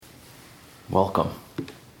Welcome.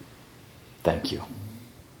 Thank you.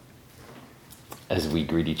 As we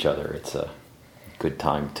greet each other, it's a good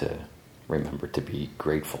time to remember to be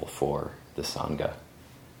grateful for the Sangha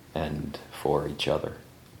and for each other.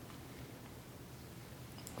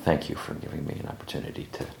 Thank you for giving me an opportunity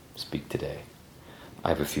to speak today. I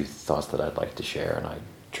have a few thoughts that I'd like to share, and I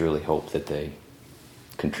truly hope that they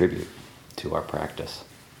contribute to our practice.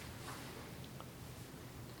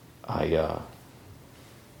 I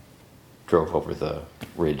drove over the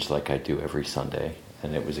ridge like I do every Sunday,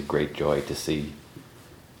 and it was a great joy to see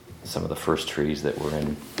some of the first trees that were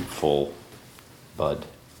in full bud.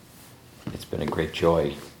 It's been a great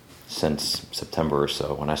joy since September or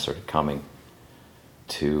so when I started coming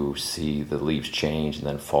to see the leaves change and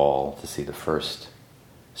then fall, to see the first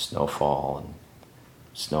snowfall and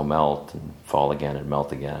snow melt and fall again and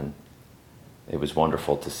melt again. It was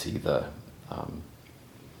wonderful to see the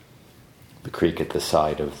creek at the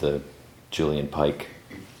side of the Julian Pike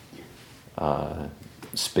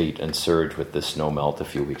spate and surge with the snow melt a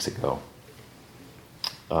few weeks ago.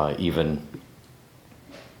 Even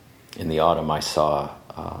in the autumn, I saw,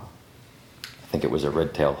 I think it was a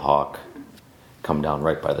red-tailed hawk come down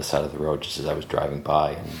right by the side of the road just as I was driving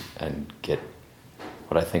by and get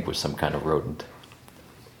what I think was some kind of rodent.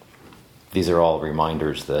 These are all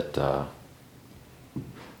reminders that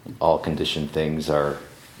all conditioned things are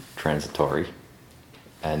transitory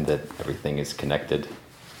and that everything is connected.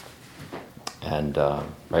 And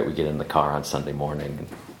we get in the car on Sunday morning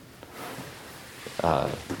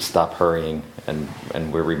and stop hurrying,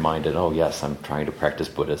 and we're reminded, oh yes, I'm trying to practice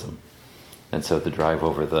Buddhism. And so the drive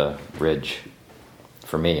over the ridge,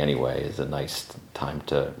 for me anyway, is a nice time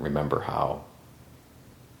to remember how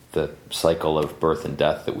the cycle of birth and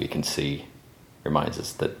death that we can see reminds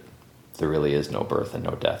us that there really is no birth and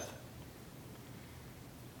no death.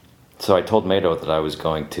 So I told Mado that I was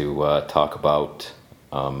going to talk about,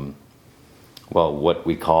 what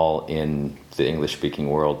we call in the English-speaking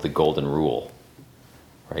world the golden rule,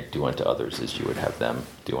 right? Do unto others as you would have them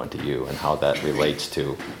do unto you, and how that relates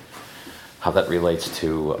to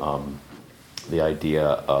the idea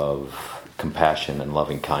of compassion and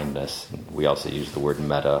loving kindness. We also use the word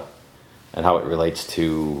metta, and how it relates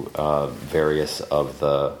to various of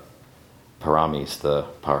the paramis, the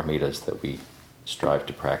paramitas that we strive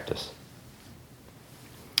to practice.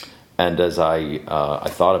 And as I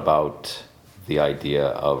thought about the idea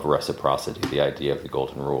of reciprocity, the idea of the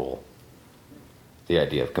golden rule, the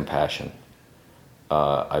idea of compassion,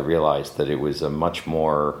 I realized that it was a much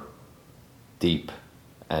more deep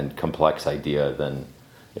and complex idea than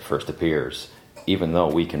it first appears, even though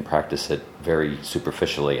we can practice it very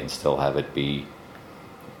superficially and still have it be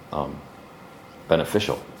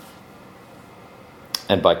beneficial.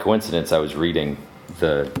 And by coincidence, I was reading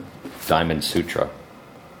the Diamond Sutra,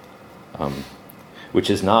 which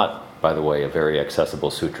is not, by the way, a very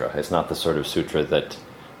accessible sutra. It's not the sort of sutra that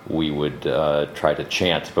we would try to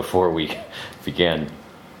chant before we began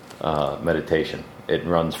meditation. It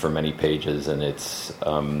runs for many pages, and it's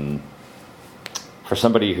for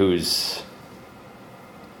somebody who's,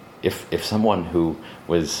 if someone who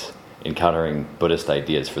was encountering Buddhist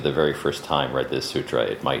ideas for the very first time read this sutra,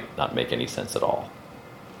 it might not make any sense at all.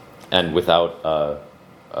 And without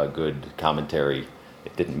a good commentary,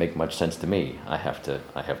 it didn't make much sense to me, I have to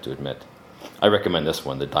admit. I recommend this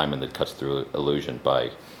one, The Diamond That Cuts Through Illusion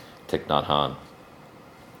by Thich Nhat Hanh.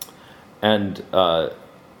 And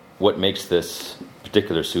what makes this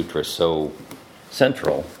particular sutra so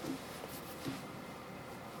central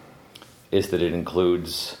is that it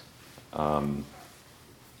includes some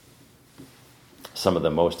of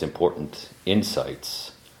the most important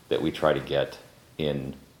insights that we try to get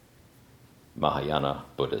in Mahayana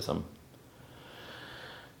Buddhism,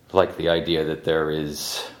 like the idea that there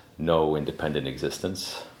is no independent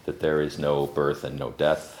existence, that there is no birth and no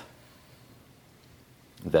death,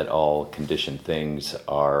 that all conditioned things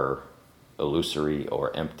are illusory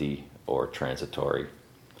or empty or transitory,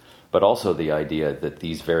 but also the idea that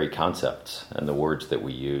these very concepts and the words that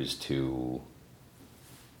we use to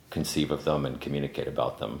conceive of them and communicate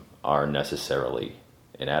about them are necessarily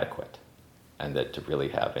inadequate, and that to really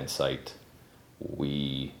have insight,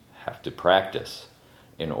 we have to practice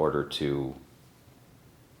in order to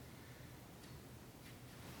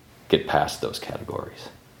get past those categories.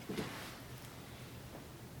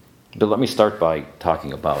 But let me start by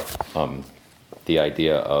talking about the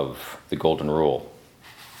idea of the golden rule,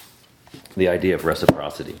 the idea of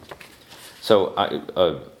reciprocity. So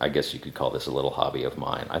I guess you could call this a little hobby of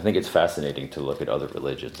mine. I think it's fascinating to look at other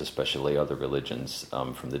religions, especially other religions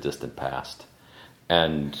from the distant past,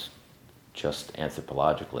 and just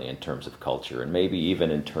anthropologically in terms of culture, and maybe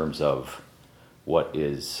even in terms of what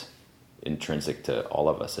is intrinsic to all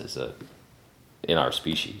of us in our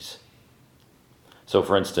species. So,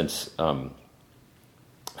 for instance,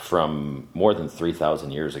 from more than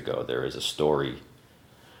 3,000 years ago, there is a story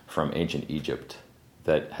from ancient Egypt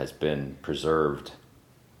that has been preserved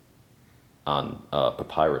on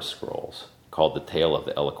papyrus scrolls called The Tale of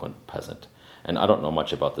the Eloquent Peasant. And I don't know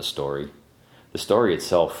much about the story. The story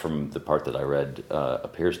itself, from the part that I read,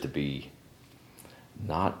 appears to be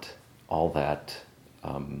not all that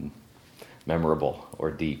memorable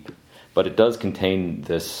or deep, but it does contain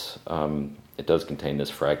this. It does contain this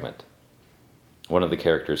fragment. One of the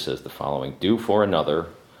characters says the following: "Do for another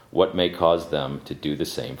what may cause them to do the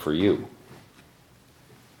same for you."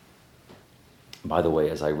 By the way,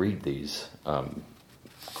 as I read these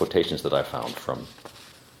quotations that I found from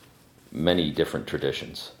many different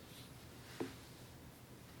traditions,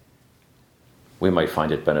 we might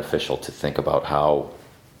find it beneficial to think about how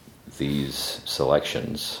these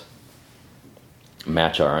selections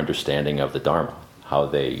match our understanding of the Dharma, how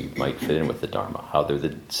they might fit in with the Dharma, how they're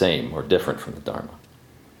the same or different from the Dharma.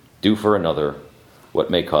 Do for another what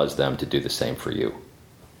may cause them to do the same for you.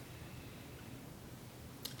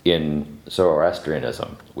 In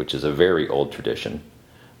Zoroastrianism, which is a very old tradition,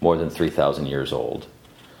 more than 3,000 years old,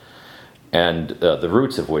 and the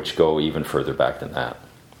roots of which go even further back than that.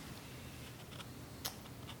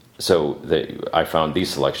 So I found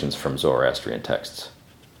these selections from Zoroastrian texts.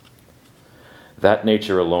 That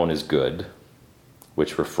nature alone is good,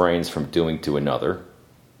 which refrains from doing to another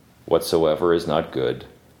whatsoever is not good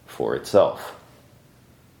for itself.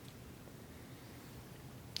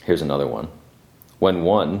 Here's another one. When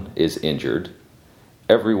one is injured,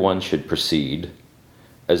 everyone should proceed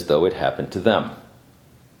as though it happened to them.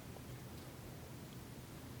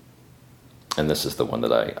 And this is the one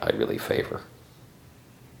that I really favor.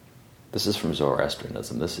 This is from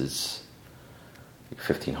Zoroastrianism. This is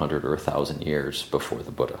 1,500 or 1,000 years before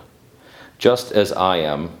the Buddha. Just as I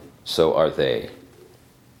am, so are they.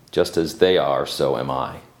 Just as they are, so am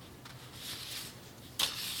I.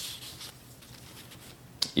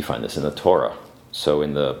 You find this in the Torah. So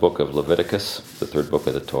in the book of Leviticus, the third book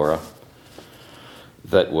of the Torah,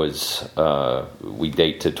 that was, we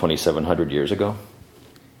date to 2,700 years ago.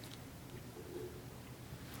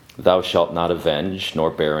 Thou shalt not avenge, nor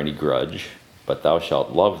bear any grudge, but thou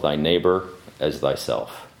shalt love thy neighbor as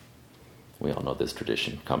thyself. We all know this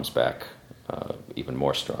tradition comes back even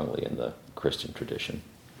more strongly in the Christian tradition.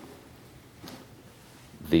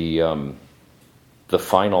 The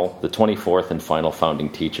 24th and final founding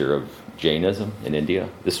teacher of Jainism in India,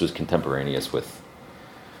 this was contemporaneous with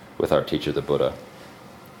our teacher, the Buddha,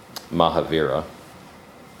 Mahavira,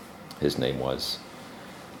 his name was.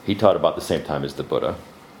 He taught about the same time as the Buddha.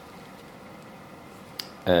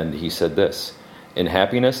 And he said this: in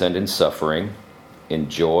happiness and in suffering, in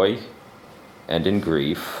joy and in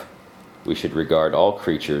grief, we should regard all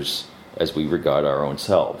creatures as we regard our own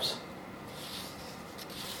selves.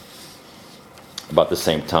 About the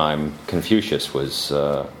same time, Confucius was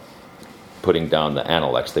putting down the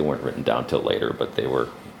Analects. They weren't written down till later, but they were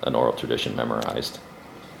an oral tradition memorized.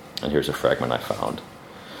 And here's a fragment I found.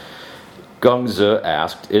 Gongzi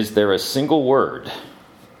asked, "Is there a single word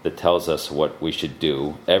that tells us what we should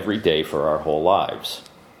do every day for our whole lives?"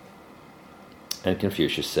 And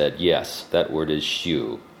Confucius said, "Yes, that word is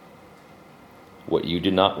shu. What you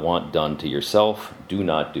do not want done to yourself, do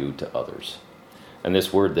not do to others." And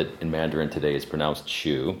this word that in Mandarin today is pronounced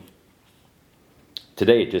shu,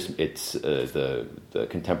 today it's the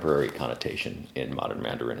contemporary connotation in modern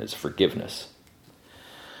Mandarin is forgiveness.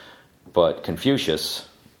 But Confucius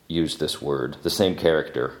used this word, the same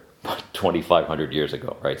character, 2,500 years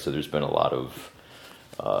ago, right? So there's been a lot of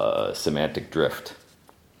semantic drift.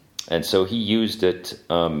 And so he used it,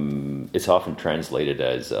 it's often translated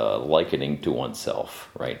as likening to oneself,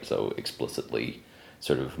 right? So explicitly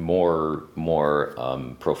sort of more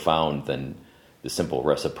profound than the simple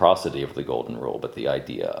reciprocity of the Golden Rule, but the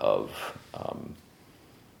idea of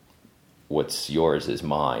what's yours is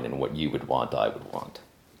mine and what you would want, I would want.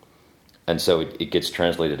 And so it gets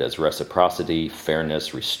translated as reciprocity,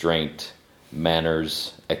 fairness, restraint,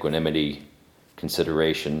 manners, equanimity,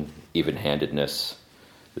 consideration, even-handedness,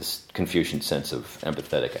 this Confucian sense of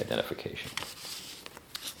empathetic identification.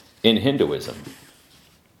 In Hinduism,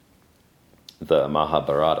 the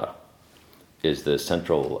Mahabharata is the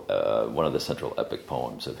central, one of the central epic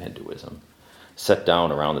poems of Hinduism, set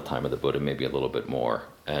down around the time of the Buddha, maybe a little bit more.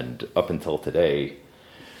 And up until today,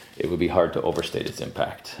 it would be hard to overstate its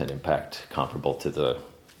impact, an impact comparable to the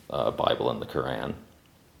Bible and the Quran.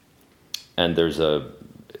 And there's a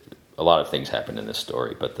lot of things happen in this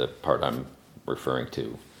story, but the part I'm referring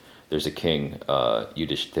to, there's a king,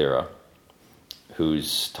 Yudhishthira,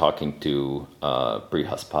 who's talking to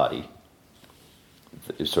Brihaspati,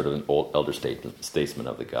 sort of an old elder statesman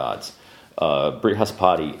of the gods.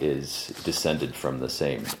 Brihaspati is descended from the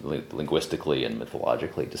same, linguistically and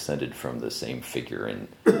mythologically, descended from the same figure in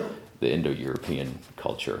the Indo-European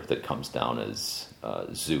culture that comes down as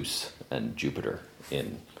Zeus and Jupiter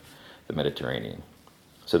in the Mediterranean.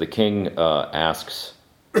 So the king asks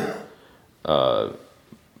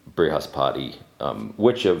Brihaspati,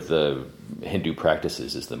 which of the Hindu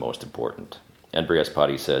practices is the most important? And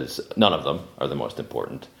Brihaspati says, none of them are the most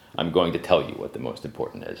important. I'm going to tell you what the most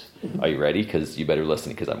important is. Are you ready? Because you better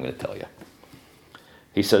listen, because I'm going to tell you.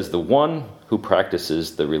 He says, the one who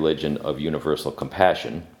practices the religion of universal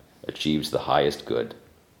compassion achieves the highest good.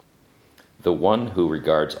 The one who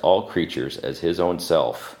regards all creatures as his own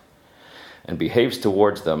self and behaves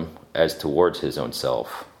towards them as towards his own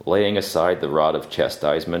self, laying aside the rod of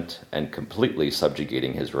chastisement and completely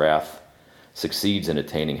subjugating his wrath, succeeds in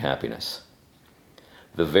attaining happiness.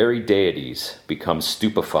 The very deities become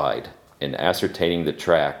stupefied in ascertaining the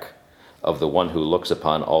track of the one who looks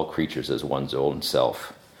upon all creatures as one's own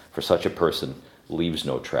self, for such a person leaves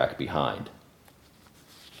no track behind.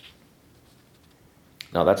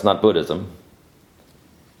 Now, that's not Buddhism,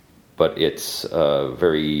 but it's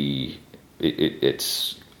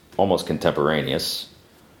it's almost contemporaneous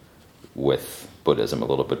with Buddhism, a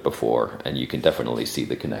little bit before, and you can definitely see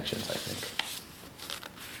the connections, I think.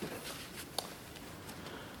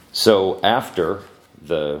 So after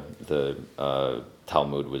the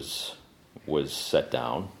Talmud was set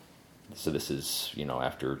down, so this is,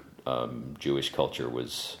 after Jewish culture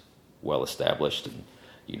was well established, and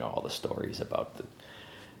all the stories about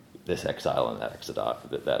this exile and that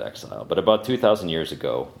exile. But about 2,000 years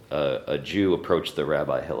ago, a Jew approached the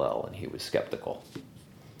Rabbi Hillel, and he was skeptical.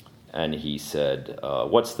 And he said,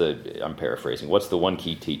 I'm paraphrasing, what's the one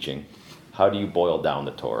key teaching? How do you boil down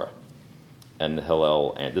the Torah? And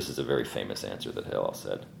Hillel, and this is a very famous answer that Hillel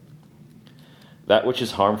said, that which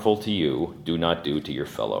is harmful to you, do not do to your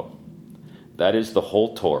fellow. That is the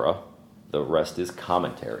whole Torah. The rest is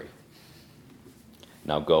commentary.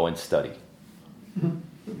 Now go and study.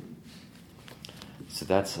 So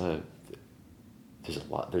there's a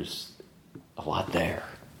lot there.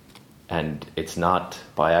 And it's not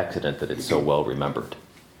by accident that it's so well remembered.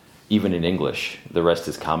 Even in English, the rest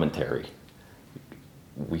is commentary.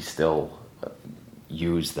 We still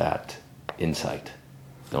use that insight,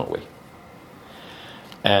 don't we?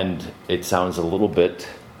 And it sounds a little bit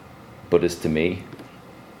Buddhist to me.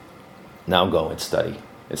 Now go and study.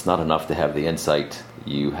 It's not enough to have the insight,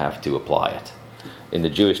 you have to apply it. In the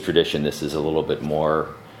Jewish tradition, this is a little bit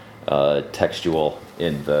more textual.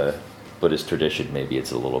 In the Buddhist tradition, maybe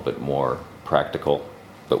it's a little bit more practical,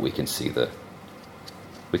 but we can see the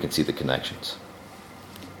connections.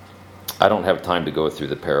 I don't have time to go through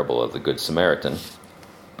the parable of the Good Samaritan,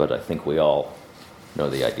 but I think we all know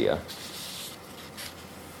the idea.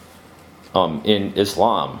 In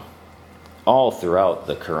Islam, all throughout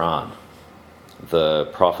the Quran, the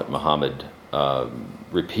Prophet Muhammad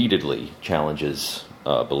repeatedly challenges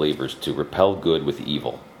believers to repel good with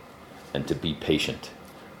evil and to be patient.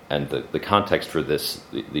 And the context for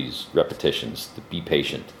these repetitions, to be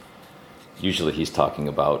patient, usually he's talking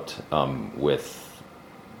about with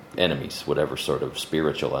enemies, whatever sort of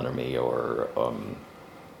spiritual enemy, or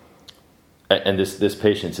and this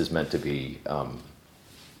patience is meant to be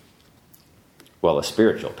a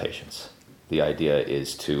spiritual patience. The idea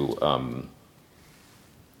is to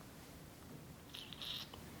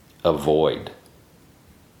avoid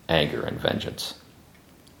anger and vengeance.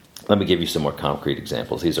 Let me give you some more concrete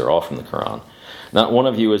examples. These are all from the Quran. Not one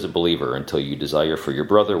of you is a believer until you desire for your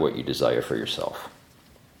brother what you desire for yourself.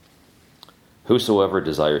 Whosoever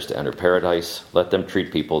desires to enter paradise, let them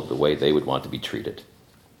treat people the way they would want to be treated.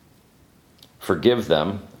 Forgive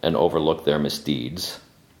them and overlook their misdeeds.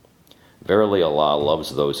 Verily Allah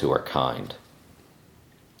loves those who are kind.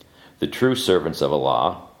 The true servants of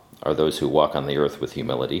Allah are those who walk on the earth with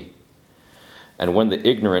humility. And when the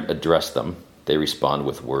ignorant address them, they respond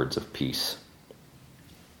with words of peace.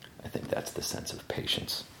 I think that's the sense of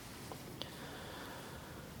patience.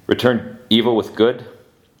 Return evil with good,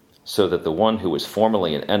 so that the one who was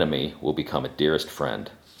formerly an enemy will become a dearest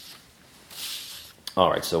friend.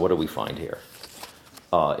 All right, so what do we find here?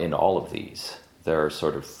 In all of these, there are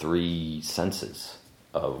sort of three senses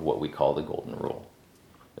of what we call the Golden Rule.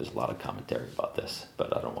 There's a lot of commentary about this,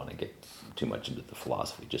 but I don't want to get too much into the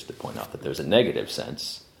philosophy, just to point out that there's a negative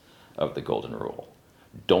sense of the Golden Rule.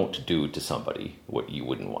 Don't do to somebody what you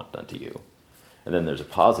wouldn't want done to you. And then there's a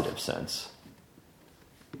positive sense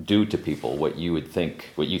do to people what you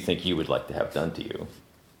think you would like to have done to you.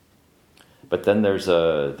 But then there's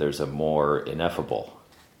a more ineffable,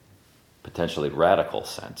 potentially radical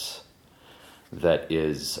sense that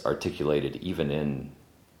is articulated even in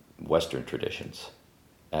Western traditions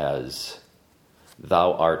as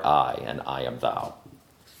thou art I and I am thou.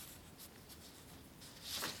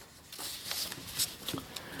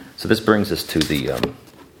 So this brings us to the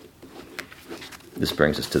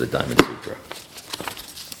Diamond Sutra.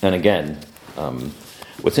 And again,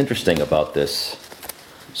 what's interesting about this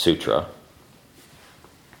sutra,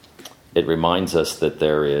 it reminds us that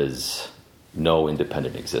there is no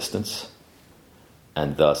independent existence,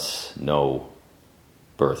 and thus no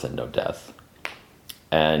birth and no death.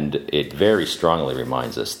 And it very strongly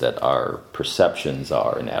reminds us that our perceptions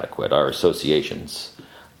are inadequate, our associations,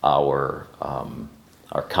 our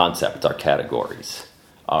concepts, our categories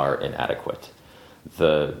are inadequate.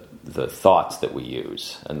 The thoughts that we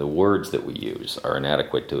use and the words that we use are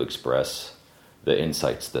inadequate to express the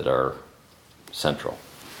insights that are central.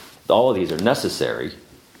 All of these are necessary,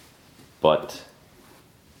 but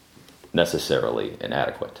necessarily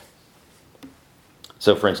inadequate.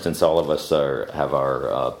 So, for instance, all of us have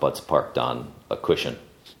our butts parked on a cushion.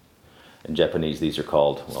 In Japanese, these are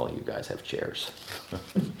called, well, you guys have chairs.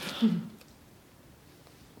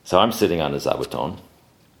 So I'm sitting on a zabuton,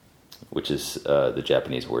 which is the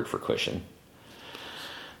Japanese word for cushion.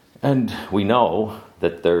 And we know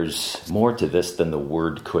that there's more to this than the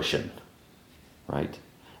word cushion, right?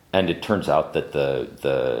 And it turns out that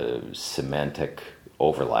the semantic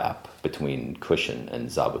overlap between cushion and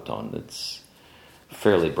zabuton, it's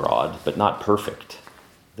fairly broad, but not perfect.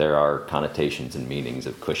 There are connotations and meanings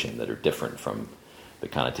of cushion that are different from the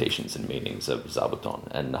connotations and meanings of zabuton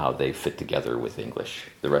and how they fit together with English,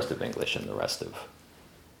 the rest of English and the rest of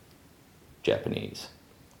Japanese.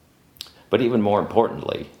 But even more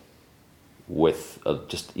importantly, with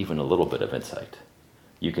just even a little bit of insight,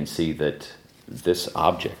 you can see that this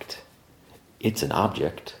object, it's an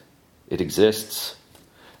object, it exists,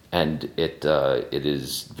 and it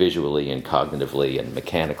is visually and cognitively and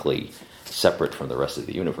mechanically separate from the rest of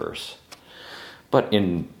the universe. But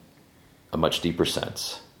in a much deeper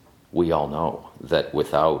sense, we all know that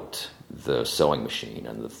without the sewing machine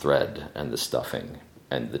and the thread and the stuffing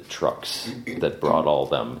and the trucks that brought all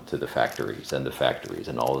them to the factories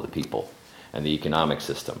and all of the people and the economic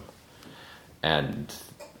system, and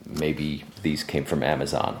maybe these came from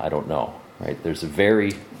Amazon, I don't know, right? There's a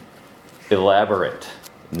very elaborate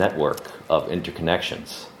network of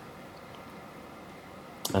interconnections.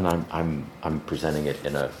 And I'm presenting it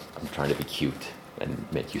I'm trying to be cute and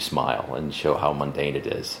make you smile and show how mundane it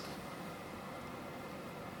is.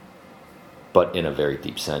 But in a very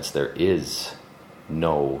deep sense, there is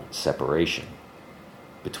no separation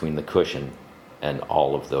between the cushion and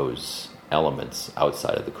all of those elements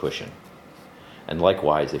outside of the cushion. And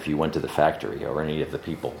likewise, if you went to the factory or any of the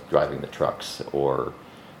people driving the trucks or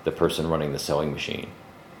the person running the sewing machine,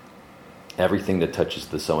 everything that touches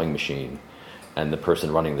the sewing machine and the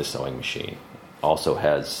person running the sewing machine also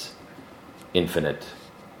has infinite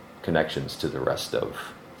connections to the rest of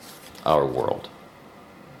our world.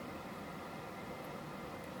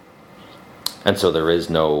 And so there is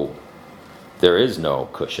no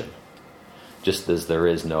cushion, just as there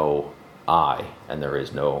is no I and there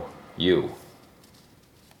is no you.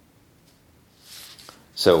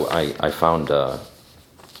 So I found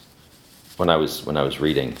when I was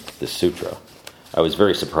reading this sutra, I was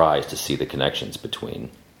very surprised to see the connections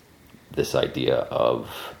between this idea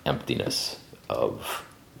of emptiness of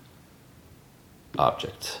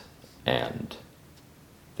objects and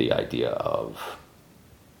the idea of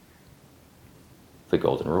the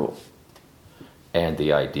golden rule and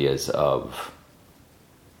the ideas of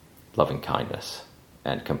loving kindness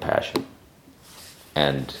and compassion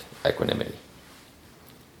and equanimity.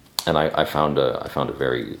 And I found a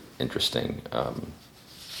very interesting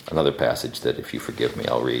another passage that, if you forgive me,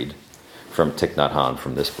 I'll read from Thich Nhat Hanh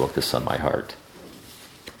from this book, The Sun My Heart.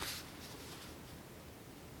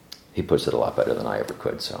 He puts it a lot better than I ever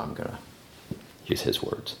could, so I'm going to use his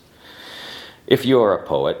words. If you are a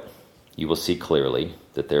poet, you will see clearly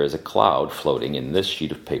that there is a cloud floating in this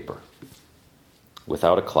sheet of paper.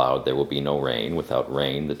 Without a cloud, there will be no rain. Without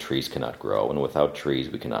rain, the trees cannot grow, and without trees,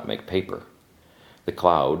 we cannot make paper. The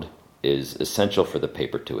cloud is essential for the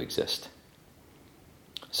paper to exist.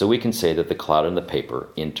 So we can say that the cloud and the paper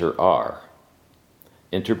inter-are.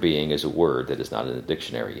 Interbeing is a word that is not in the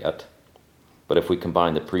dictionary yet. But if we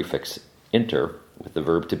combine the prefix inter with the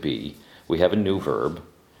verb to be, we have a new verb,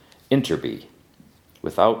 interbe.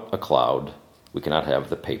 Without a cloud, we cannot have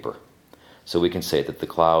the paper. So we can say that the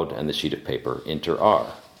cloud and the sheet of paper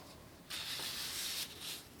inter-are.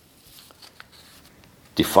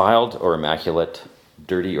 Defiled or immaculate,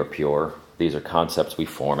 dirty or pure, these are concepts we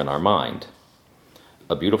form in our mind.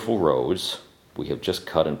 A beautiful rose we have just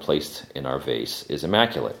cut and placed in our vase is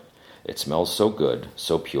immaculate. It smells so good,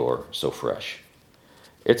 so pure, so fresh.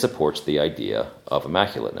 It supports the idea of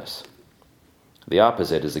immaculateness. The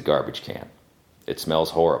opposite is a garbage can. It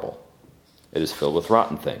smells horrible. It is filled with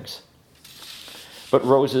rotten things. But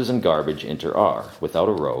roses and garbage inter-are. Without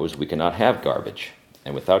a rose, we cannot have garbage,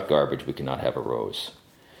 and without garbage, we cannot have a rose.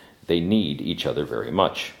 They need each other very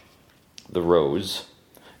much. The rose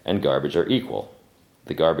and garbage are equal.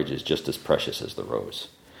 The garbage is just as precious as the rose.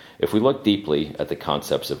 If we look deeply at the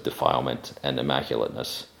concepts of defilement and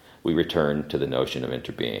immaculateness, we return to the notion of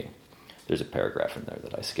interbeing. There's a paragraph in there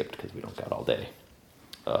that I skipped because we don't got all day,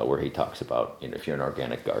 where he talks about, if you're an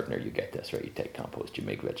organic gardener, you get this, right? You take compost, you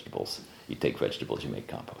make vegetables. You take vegetables, you make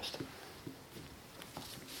compost.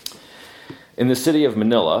 In the city of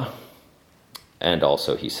Manila, and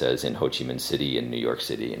also, he says, in Ho Chi Minh City, in New York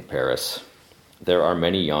City, in Paris, there are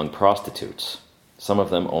many young prostitutes, some of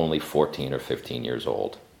them only 14 or 15 years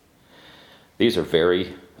old. These are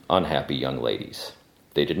very unhappy young ladies.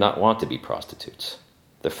 They did not want to be prostitutes.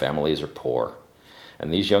 Their families are poor,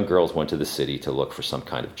 and these young girls went to the city to look for some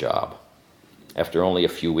kind of job. After only a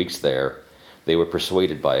few weeks there, they were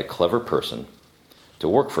persuaded by a clever person to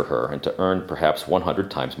work for her and to earn perhaps 100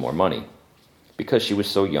 times more money. Because she was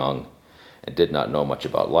so young and did not know much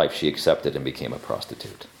about life, she accepted and became a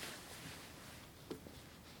prostitute.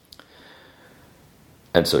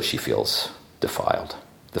 And so she feels defiled.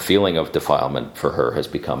 The feeling of defilement for her has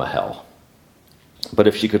become a hell. But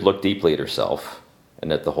if she could look deeply at herself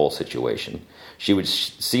and at the whole situation, she would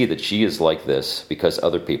see that she is like this because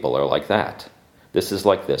other people are like that. This is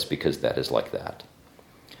like this because that is like that.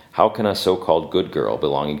 How can a so-called good girl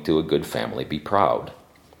belonging to a good family be proud?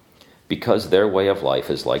 Because their way of life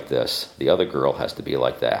is like this, the other girl has to be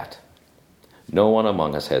like that. No one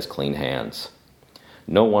among us has clean hands.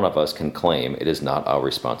 No one of us can claim it is not our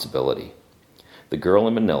responsibility. The girl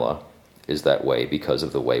in Manila is that way because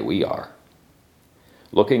of the way we are.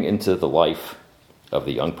 Looking into the life of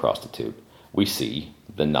the young prostitute, we see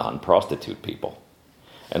the non-prostitute people.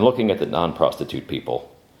 And looking at the non-prostitute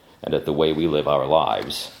people and at the way we live our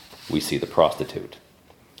lives, we see the prostitute.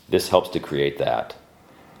 This helps to create that,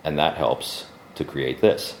 and that helps to create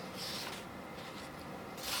this.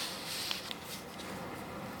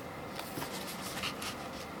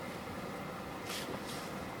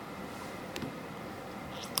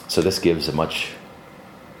 So this gives a much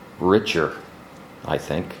richer, I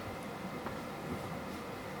think,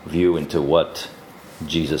 view into what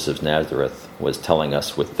Jesus of Nazareth was telling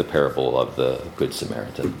us with the parable of the Good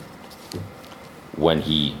Samaritan. When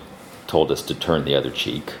he told us to turn the other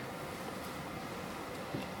cheek,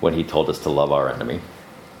 when he told us to love our enemy.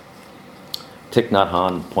 Thich Nhat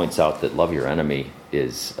Hanh points out that love your enemy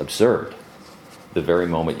is absurd. The very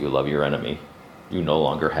moment you love your enemy, you no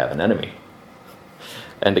longer have an enemy.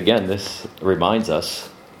 And again, this reminds us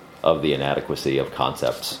of the inadequacy of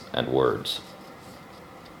concepts and words.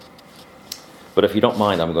 But if you don't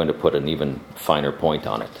mind, I'm going to put an even finer point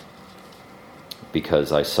on it.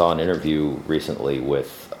 Because I saw an interview recently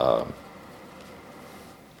with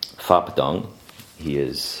Phap Dung. He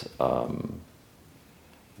is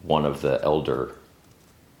one of the elder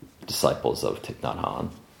disciples of Thich Nhat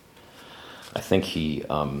Hanh. I think he's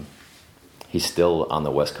still on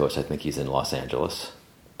the West Coast. I think he's in Los Angeles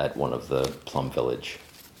at one of the Plum Village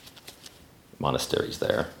monasteries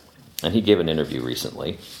there. And he gave an interview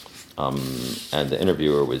recently. And the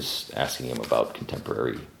interviewer was asking him about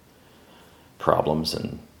contemporary problems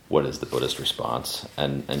and what is the Buddhist response.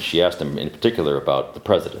 And she asked him in particular about the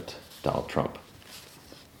president, Donald Trump.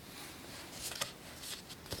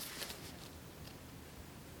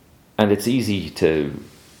 And it's easy to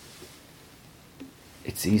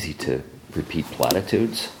repeat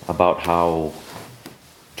platitudes about how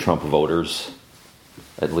Trump voters,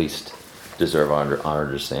 at least, deserve our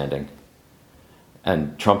understanding.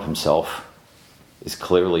 And Trump himself is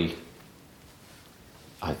clearly,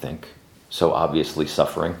 I think, so obviously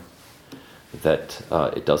suffering that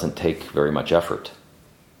it doesn't take very much effort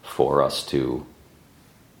for us to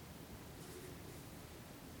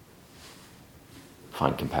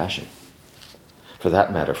find compassion. For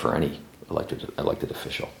that matter, for any elected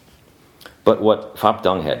official. But what Phap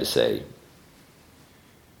Dung had to say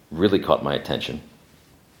really caught my attention.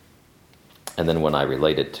 And then when I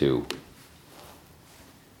related to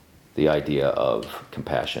the idea of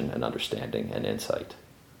compassion and understanding and insight,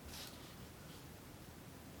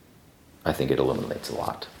 I think it illuminates a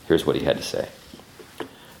lot. Here's what he had to say.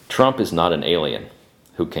 Trump is not an alien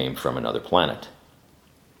who came from another planet.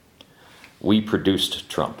 We produced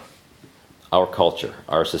Trump. Our culture,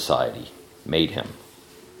 our society, made him.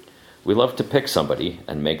 We love to pick somebody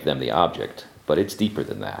and make them the object, but it's deeper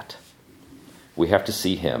than that. We have to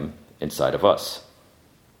see him inside of us.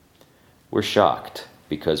 We're shocked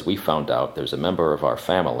because we found out there's a member of our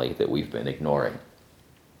family that we've been ignoring.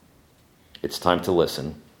 It's time to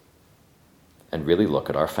listen and really look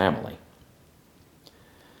at our family.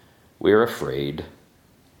 We're afraid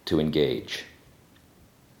to engage.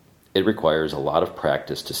 It requires a lot of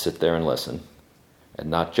practice to sit there and listen and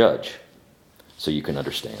not judge so you can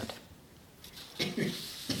understand.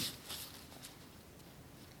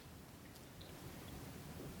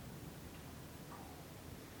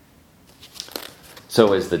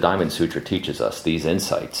 So as the Diamond Sutra teaches us, these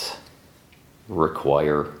insights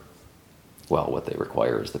require, well, what they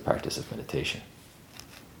require is the practice of meditation.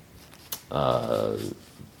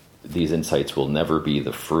 These insights will never be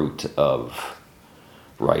the fruit of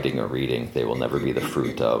writing or reading. They will never be the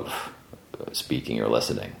fruit of speaking or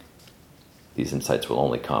listening. These insights will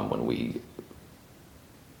only come when we,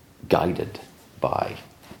 guided by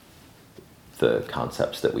the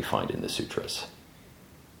concepts that we find in the sutras,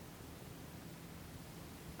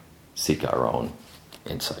 seek our own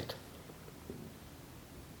insight.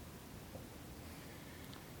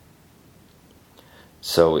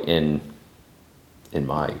 So in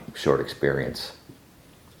my short experience,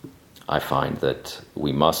 I find that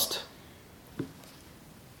we must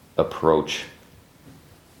approach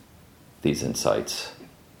these insights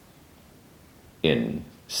in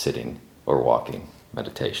sitting or walking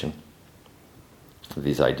meditation.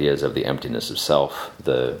 These ideas of the emptiness of self,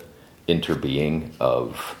 the interbeing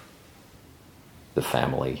of the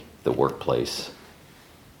family, the workplace,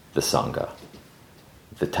 the sangha,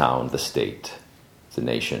 the town, the state, the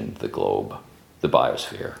nation, the globe, the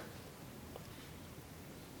biosphere.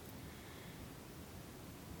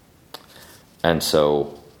 And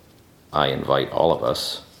so I invite all of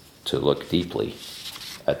us to look deeply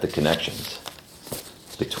at the connections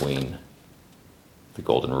between the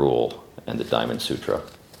Golden Rule and the Diamond Sutra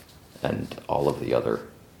and all of the other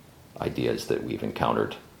ideas that we've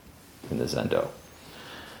encountered in the Zendo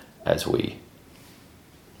as we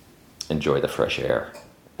enjoy the fresh air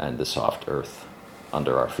and the soft earth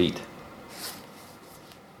under our feet.